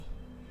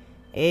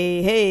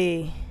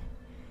Hey,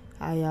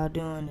 how y'all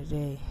doing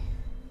today?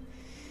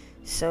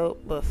 So,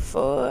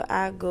 before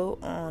I go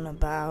on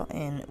about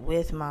and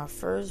with my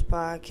first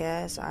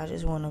podcast, I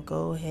just want to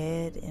go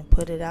ahead and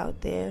put it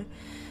out there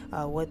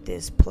what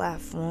this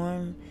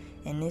platform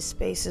and this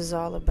space is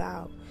all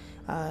about.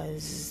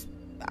 Is,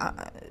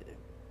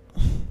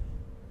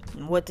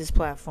 what this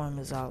platform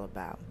is all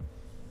about.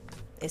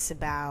 It's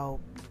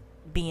about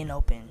being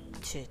open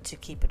to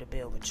keep it a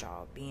bill with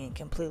y'all, being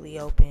completely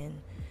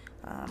open,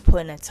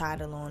 putting a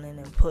title on it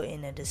and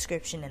putting a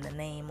description and a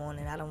name on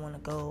it. I don't want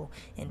to go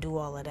and do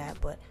all of that,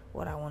 but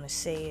what I want to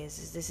say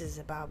is this is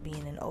about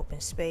being an open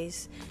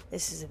space.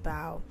 This is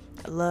about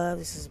love.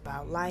 This is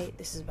about light.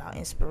 This is about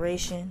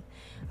inspiration.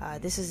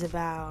 This is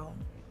about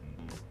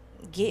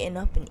getting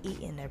up and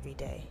eating every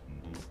day.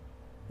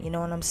 You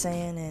know what I'm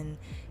saying?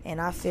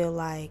 And I feel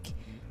like,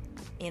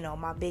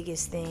 my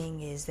biggest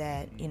thing is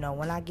that,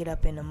 when I get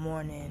up in the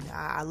morning,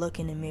 I look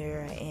in the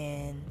mirror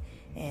and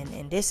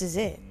this is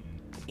it.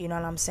 You know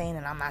what I'm saying?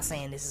 And I'm not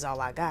saying this is all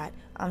I got.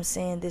 I'm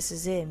saying this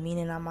is it,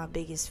 meaning I'm my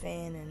biggest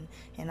fan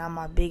and I'm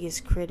my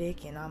biggest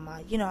critic and I'm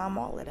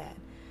all of that.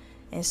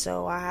 And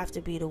so I have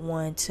to be the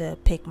one to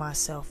pick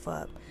myself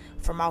up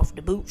from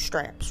the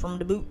bootstraps.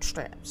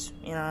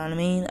 You know what I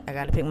mean? I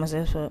got to pick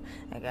myself up.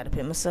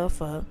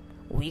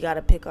 We got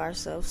to pick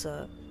ourselves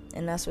up.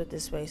 And that's what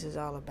this space is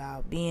all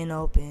about. Being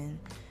open,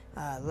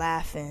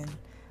 laughing,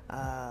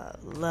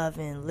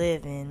 loving,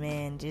 living,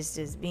 man.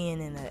 Just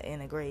being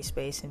in a great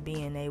space and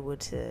being able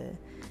to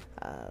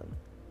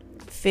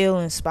feel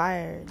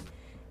inspired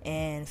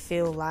and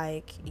feel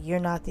like you're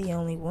not the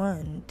only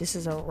one. This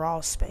is a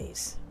raw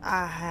space.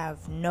 I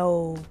have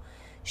no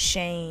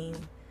shame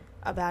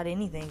about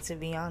anything, to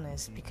be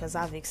honest, because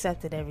I've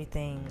accepted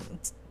everything.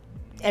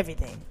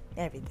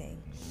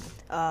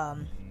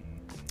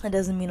 It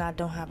doesn't mean I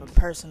don't have a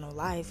personal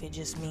life. It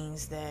just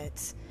means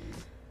that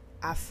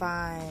I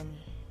find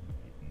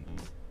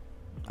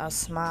a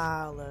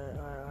smile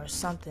or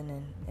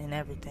something in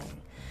everything.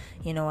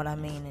 You know what I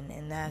mean?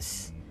 And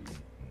that's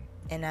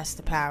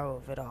the power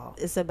of it all.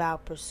 It's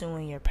about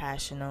pursuing your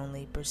passion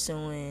only,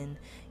 pursuing,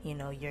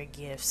 your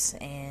gifts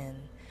and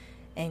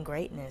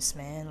greatness,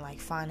 man. Like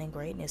finding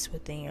greatness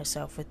within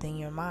yourself, within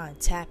your mind,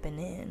 tapping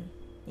in.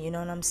 You know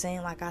what I'm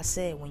saying? Like I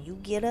said, when you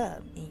get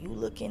up and you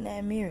look in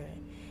that mirror,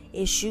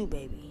 it's you,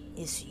 baby.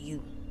 It's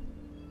you.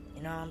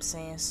 You know what I'm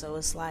saying? So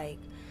it's like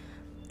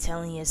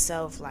telling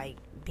yourself, like,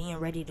 being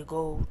ready to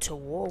go to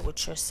war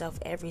with yourself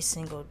every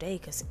single day,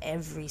 because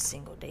every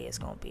single day is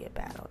going to be a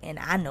battle. And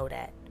I know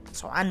that.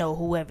 So I know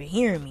whoever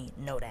hearing me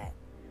know that.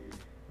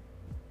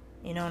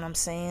 You know what I'm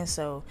saying?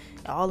 So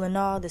all in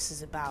all, this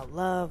is about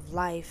love,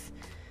 life,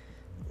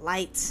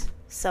 light,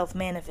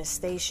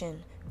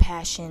 self-manifestation,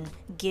 passion,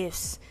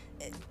 gifts.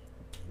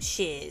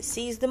 Shit,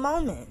 seize the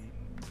moment.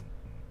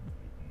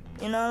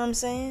 You know what I'm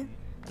saying?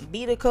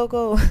 Be the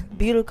cocoa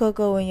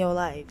in your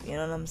life. You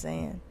know what I'm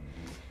saying?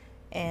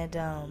 And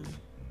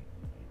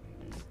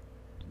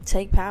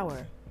take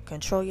power.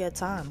 Control your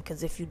time.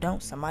 Because if you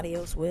don't, somebody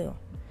else will.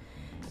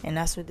 And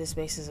that's what this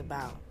space is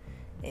about.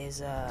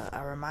 Is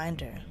a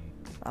reminder,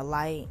 a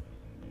light,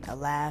 a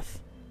laugh,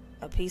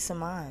 a peace of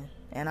mind.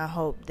 And I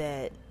hope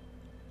that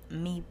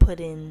me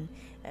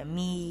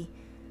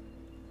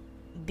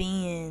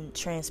being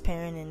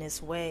transparent in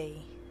this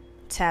way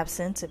taps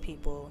into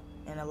people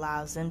and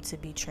allows them to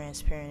be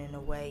transparent in a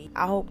way.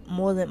 I hope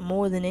more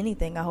than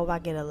anything, I hope I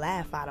get a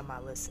laugh out of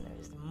my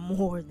listeners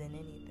more than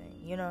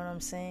anything. You know what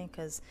I'm saying?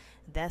 Because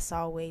that's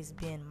always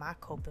been my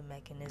coping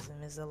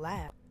mechanism, is a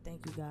laugh.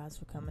 Thank you guys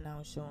for coming out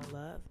and showing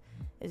love.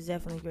 It's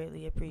definitely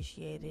greatly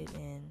appreciated,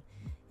 and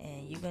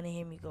you're gonna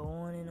hear me go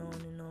on and on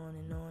and on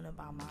and on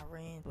about my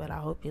rant, but I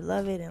hope you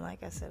love it, and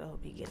like I said, I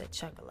hope you get a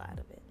chuckle out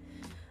of it,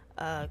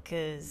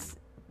 because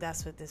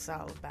that's what this is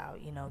all about,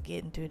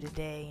 getting through the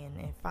day and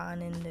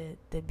finding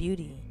the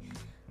beauty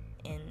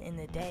in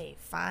the day,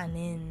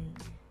 finding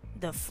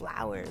the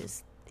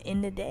flowers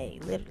in the day,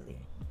 literally.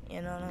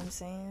 You know what I'm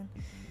saying?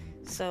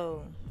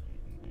 So,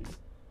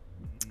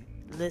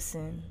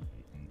 listen,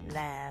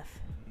 laugh,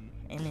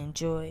 and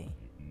enjoy.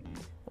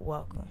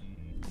 Welcome.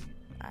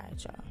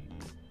 Alright, y'all.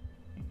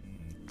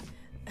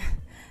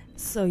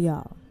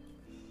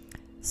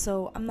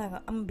 So I'm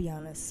gonna be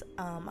honest.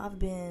 I've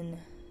been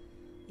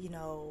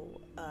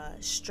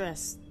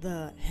stressed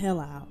the hell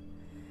out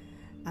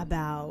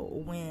about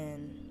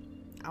when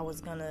I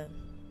was gonna,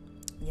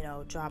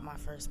 drop my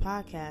first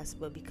podcast,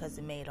 but because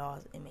it made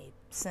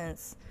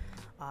sense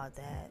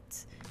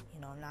that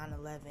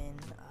 9/11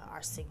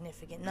 are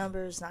significant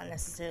numbers, not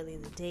necessarily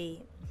the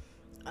date.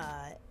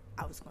 I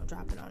was gonna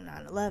drop it on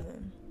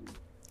 9/11.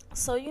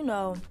 So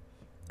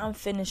I'm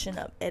finishing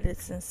up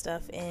edits and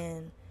stuff,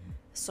 and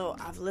so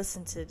I've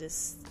listened to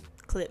this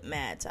clip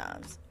mad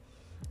times.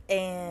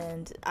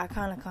 And I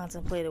kind of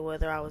contemplated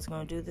whether I was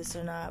going to do this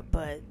or not,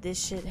 but this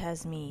shit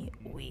has me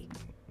weak,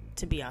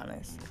 to be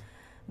honest.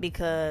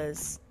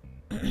 Because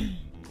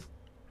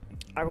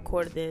I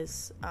recorded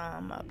this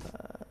like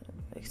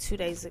 3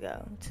 days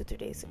ago.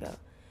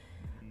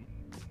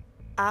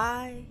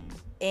 I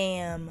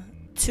am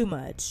too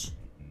much.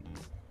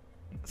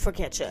 for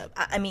ketchup.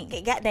 I mean,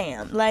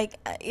 goddamn. Like,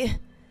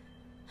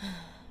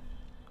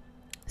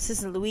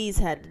 Sister Louise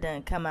had to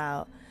done come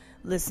out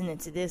listening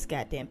to this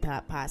goddamn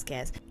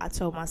podcast. I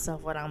told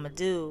myself what I'm going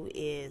to do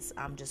is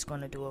I'm just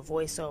going to do a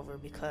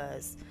voiceover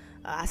because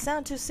I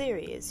sound too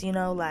serious. You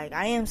know, like,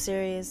 I am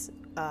serious.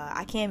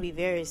 I can be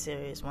very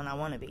serious when I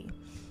want to be.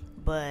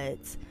 But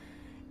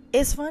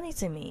it's funny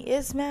to me.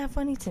 It's mad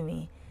funny to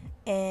me.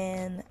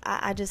 And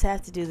I just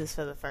have to do this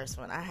for the first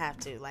one. I have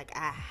to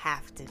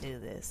do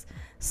this.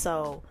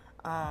 So,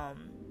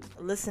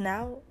 listen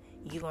out.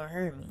 You're going to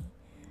hear me.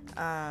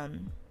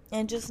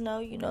 And just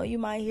know, you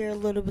might hear a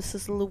little bit of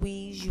Sister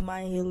Louise. You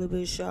might hear a little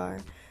bit of Char.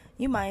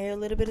 You might hear a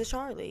little bit of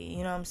Charlie.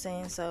 You know what I'm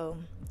saying? So,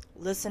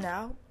 listen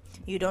out.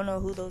 You don't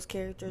know who those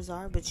characters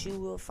are, but you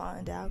will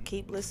find out.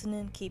 Keep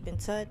listening. Keep in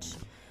touch.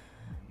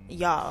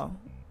 Y'all,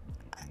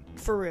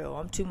 for real,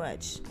 I'm too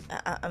much.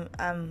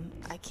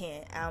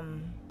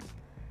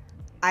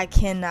 I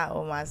cannot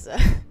with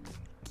myself.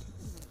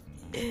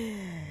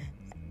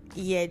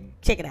 Yeah,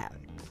 check it out.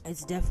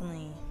 It's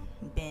definitely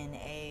been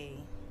a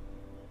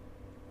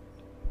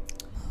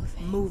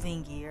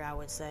moving year, I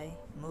would say.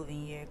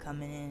 Moving year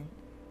coming in.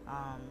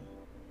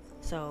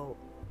 So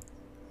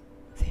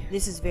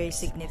this is very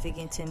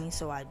significant to me,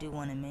 so I do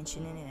want to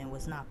mention it, and it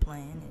was not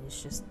planned. It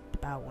was just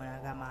about when I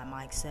got my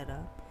mic set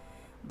up.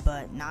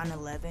 But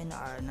 9/11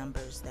 are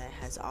numbers that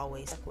has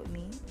always stuck with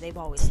me. They've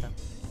always stuck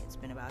with me. It's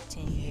been about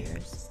 10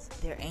 years.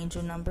 They're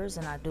angel numbers,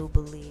 and I do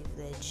believe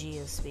that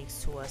Gia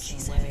speaks to us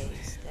in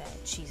ways that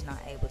she's not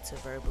able to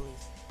verbally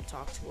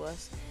talk to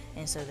us,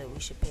 and so that we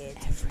should pay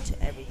attention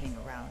to everything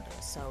around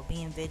us. So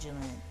being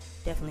vigilant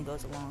definitely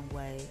goes a long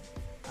way,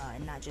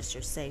 and not just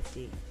your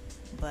safety,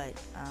 but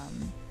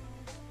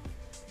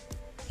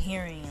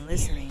hearing and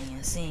listening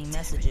and seeing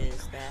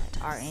messages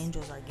that our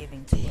angels are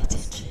giving to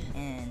us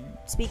and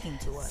speaking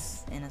to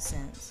us in a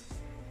sense.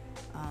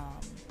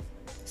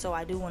 So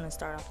I do want to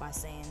start off by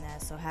saying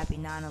that. So happy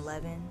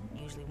 9/11.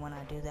 Usually when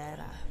I do that,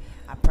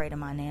 I pray to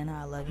my Nana.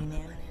 I love you,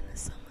 Nana,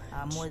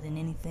 more than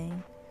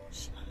anything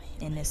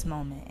in this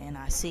moment. And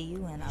I see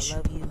you, and I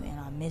love you, and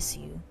I miss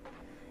you.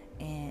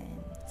 And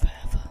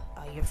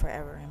you're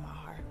forever in my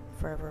heart,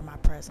 forever in my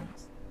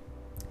presence.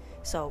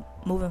 So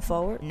moving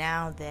forward,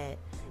 now that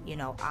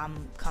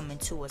I'm coming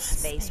to a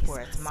space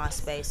where it's my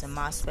space and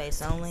my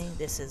space only.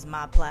 This is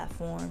my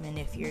platform, and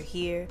if you're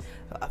here,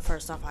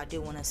 first off, I do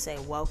want to say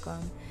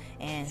welcome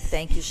and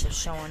thank you for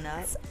showing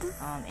up.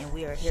 And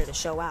we are here to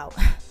show out.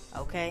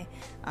 Okay,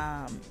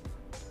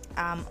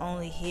 I'm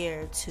only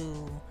here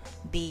to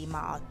be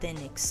my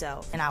authentic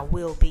self, and I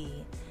will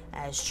be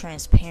as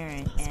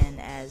transparent and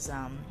as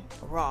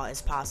raw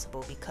as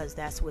possible, because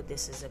that's what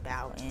this is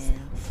about. And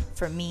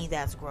for me,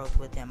 that's growth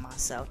within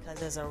myself,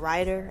 because as a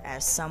writer,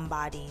 as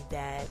somebody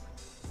that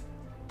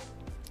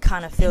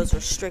kind of feels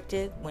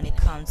restricted when it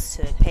comes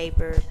to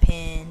paper,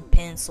 pen,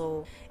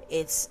 pencil,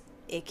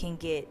 it can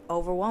get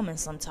overwhelming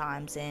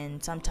sometimes,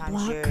 and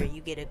sometimes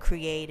you get a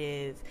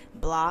creative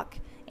block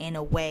in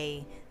a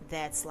way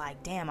that's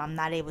like, damn, I'm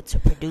not able to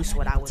produce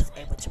what I was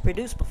able to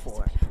produce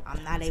before.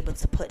 I'm not able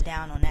to put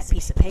down on that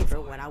piece of paper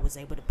what I was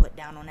able to put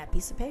down on that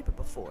piece of paper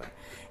before.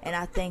 And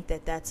I think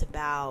that that's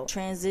about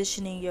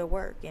transitioning your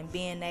work and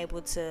being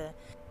able to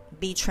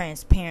be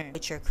transparent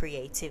with your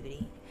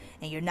creativity.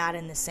 And you're not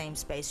in the same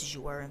space as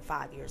you were in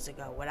 5 years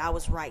ago. What I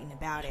was writing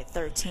about at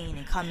 13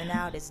 and coming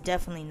out is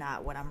definitely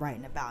not what I'm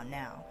writing about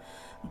now.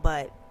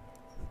 But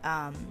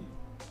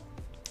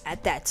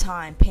at that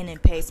time, pen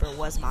and paper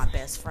was my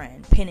best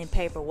friend. Pen and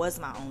paper was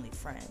my only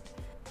friend.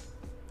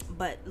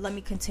 But let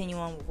me continue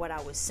on with what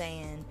I was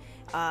saying.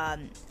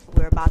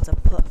 We're about to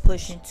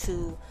push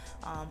into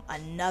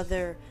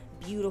another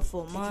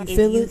beautiful month. If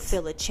you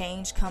feel a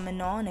change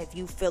coming on, if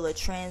you feel a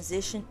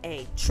transition,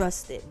 hey,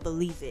 trust it,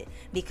 believe it,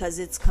 because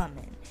it's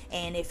coming.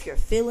 And if you're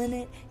feeling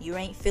it, you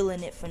ain't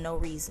feeling it for no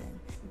reason.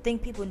 I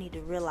think people need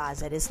to realize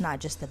that it's not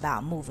just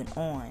about moving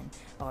on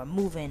or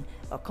moving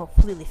or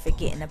completely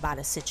forgetting about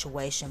a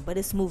situation, but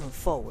it's moving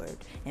forward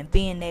and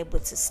being able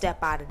to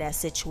step out of that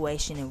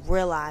situation and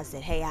realize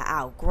that, hey, I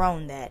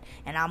outgrown that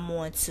and I'm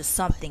on to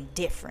something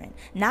different,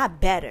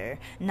 not better,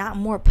 not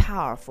more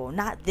powerful,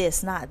 not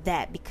this, not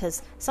that,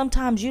 because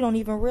sometimes you don't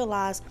even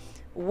realize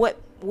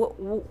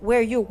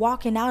where you're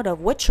walking out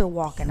of, what you're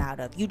walking out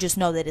of. You just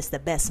know that it's the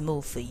best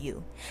move for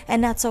you,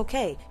 and that's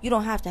okay. You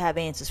don't have to have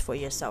answers for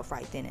yourself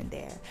right then and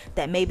there.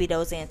 That maybe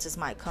those answers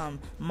might come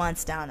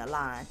months down the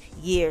line,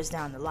 years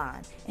down the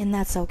line, and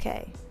that's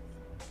okay.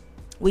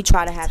 We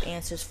try to have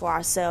answers for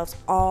ourselves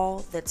all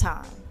the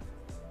time,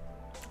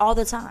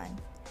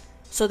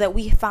 so that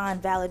we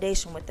find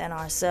validation within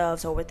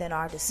ourselves or within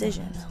our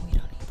decisions. No, we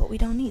don't need. But we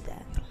don't need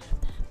that.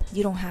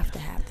 You don't have to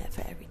have that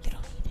for everything.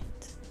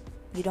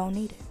 You don't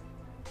need it.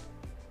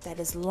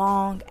 That as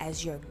long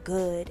as you're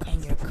good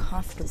and you're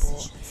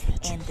comfortable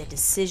and the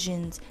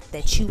decisions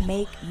that you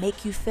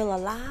make you feel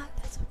alive,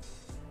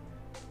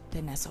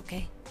 then that's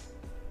okay.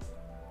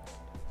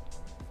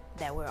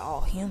 That we're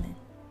all human.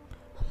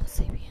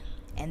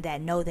 And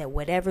that know that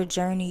whatever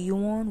journey you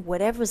on,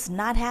 whatever's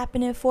not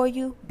happening for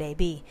you,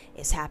 baby,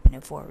 it's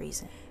happening for a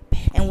reason.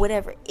 And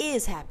whatever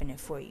is happening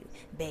for you,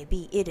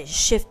 baby, it is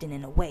shifting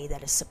in a way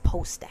that is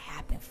supposed to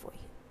happen for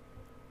you.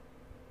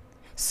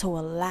 So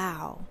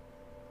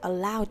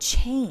allow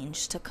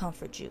change to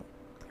comfort you.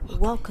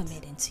 Welcome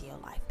it into your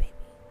life, baby.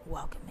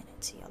 Welcome it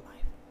into your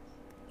life.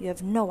 You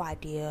have no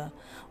idea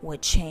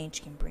what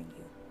change can bring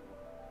you.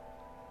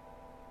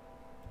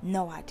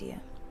 No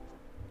idea.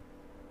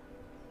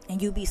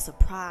 And you'll be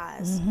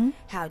surprised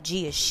how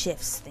Gia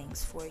shifts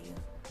things for you.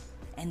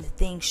 And the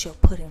things she'll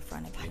put in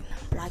front of you.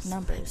 Like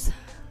numbers.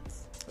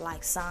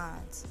 Like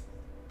signs.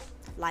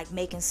 Like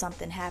making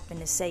something happen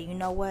to say, you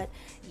know what?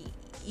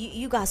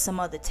 You got some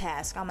other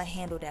task. I'm going to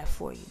handle that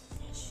for you.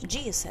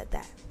 Gia said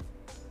that.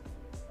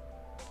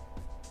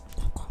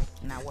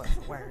 Not word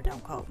for word,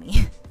 don't quote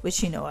me.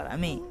 But you know what I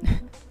mean.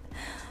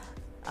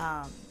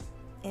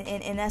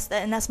 And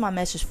that's my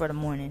message for the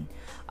morning.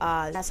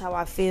 That's how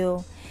I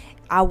feel.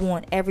 I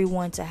want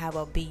everyone to have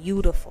a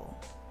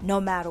beautiful, no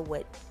matter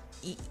what.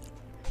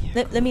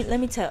 Let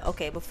me tell.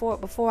 Okay,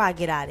 before I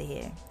get out of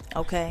here,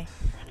 okay,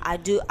 I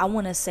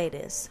want to say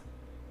this.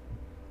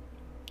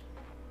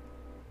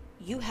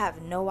 You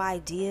have no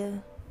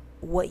idea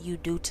what you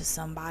do to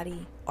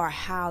somebody or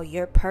how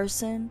your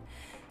personality,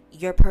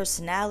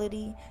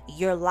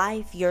 your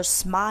life, your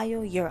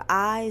smile, your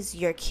eyes,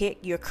 your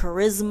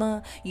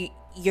charisma,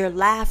 your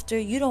laughter.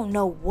 You don't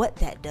know what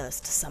that does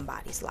to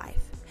somebody's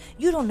life.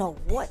 You don't know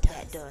what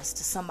that does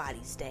to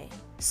somebody's day.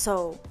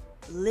 So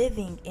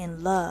living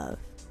in love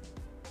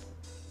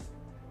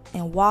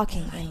and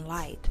walking in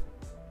light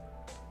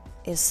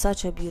is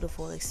such a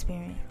beautiful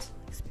experience.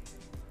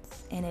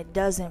 And it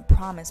doesn't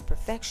promise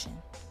perfection.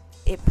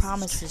 It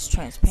promises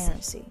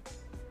transparency.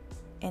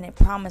 And it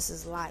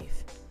promises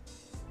life.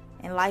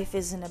 And life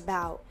isn't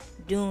about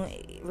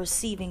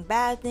receiving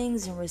bad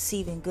things and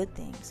receiving good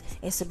things.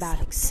 It's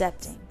about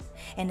accepting.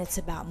 And it's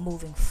about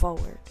moving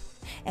forward.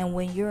 And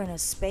when you're in a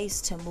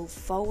space to move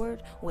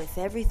forward with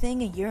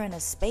everything, and you're in a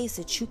space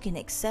that you can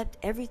accept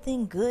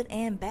everything good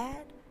and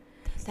bad,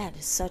 that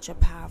is such a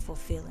powerful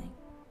feeling.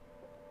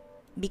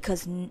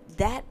 Because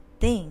that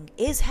thing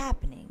is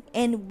happening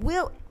and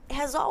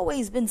has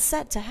always been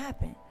set to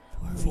happen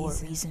for a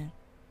reason.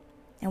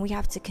 And we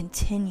have to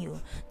continue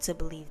to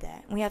believe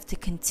that. We have to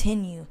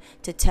continue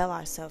to tell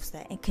ourselves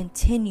that, and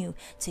continue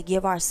to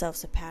give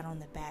ourselves a pat on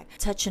the back,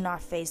 touching our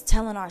face,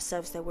 telling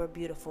ourselves that we're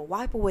beautiful.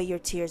 Wipe away your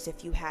tears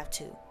if you have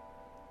to.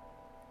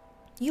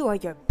 You are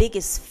your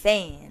biggest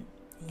fan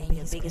and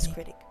your biggest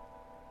critic.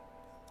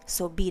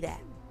 So be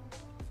that.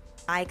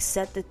 I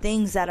accept the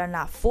things that are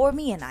not for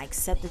me, and I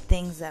accept the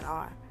things that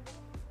are.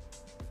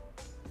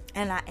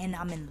 And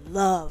I'm in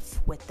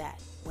love with that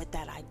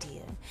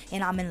idea.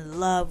 And I'm in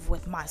love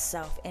with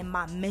myself and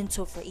my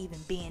mental for even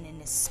being in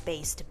this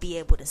space to be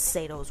able to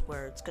say those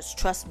words. Because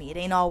trust me, it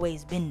ain't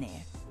always been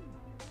there.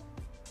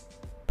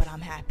 But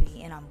I'm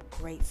happy and I'm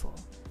grateful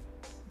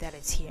that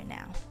it's here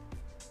now.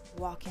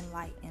 Walk in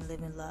light and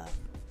live in love.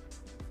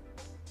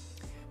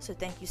 So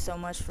thank you so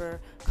much for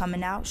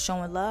coming out,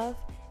 showing love,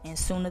 and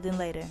sooner than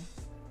later,